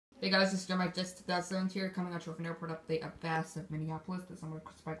Hey guys, this is Jeremiah Just 2007 here, coming at you with an airport update of Minneapolis. This is on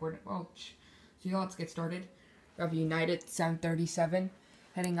by Gordon Welch. So yeah, let's get started. We have United 737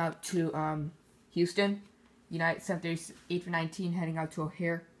 heading out to Houston. United 738-19 heading out to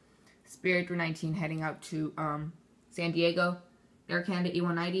O'Hare. Spirit 319 heading out to San Diego. Air Canada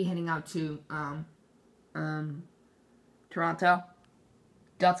E190 heading out to Toronto.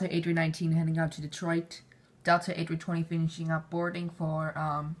 Delta A319 heading out to Detroit. Delta A320 finishing up boarding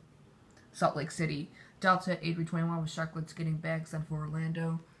for Salt Lake City. Delta A321 with Sharklets getting bags on for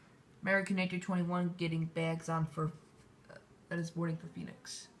Orlando. American A321 getting bags on for that is boarding for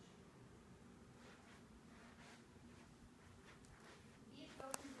Phoenix.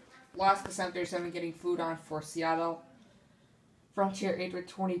 Alaska 737 getting food on for Seattle. Frontier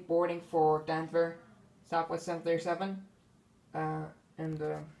A320 boarding for Denver. Southwest 737 and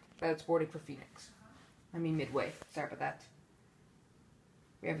that's boarding for Phoenix. I mean Midway. Sorry about that.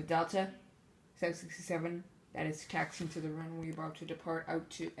 We have a Delta 767 that is taxiing to the runway about to depart out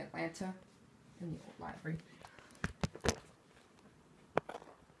to Atlanta in the old library.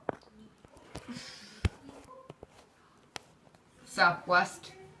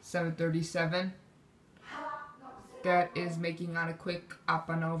 Southwest 737 that is making on a quick up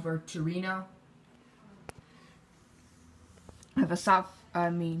and over to Reno. I have a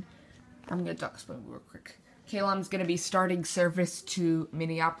I'm gonna duck explain real quick. Calum's gonna be starting service to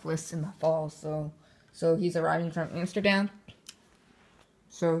Minneapolis in the fall, so he's arriving from Amsterdam.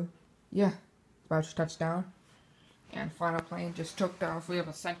 So yeah, about to touch down. And final plane just took off. We have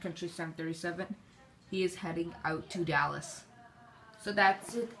a Sun Country 737. He is heading out to Dallas. So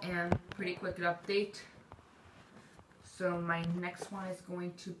that's it, and pretty quick update. So my next one is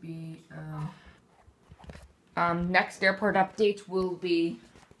going to be next airport update will be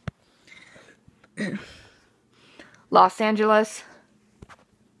Los Angeles.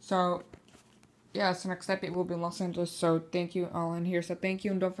 So yeah, so next update will be in Los Angeles. So thank you all in here. So thank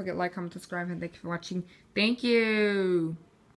you, and don't forget to like, comment, subscribe, and thank you for watching. Thank you.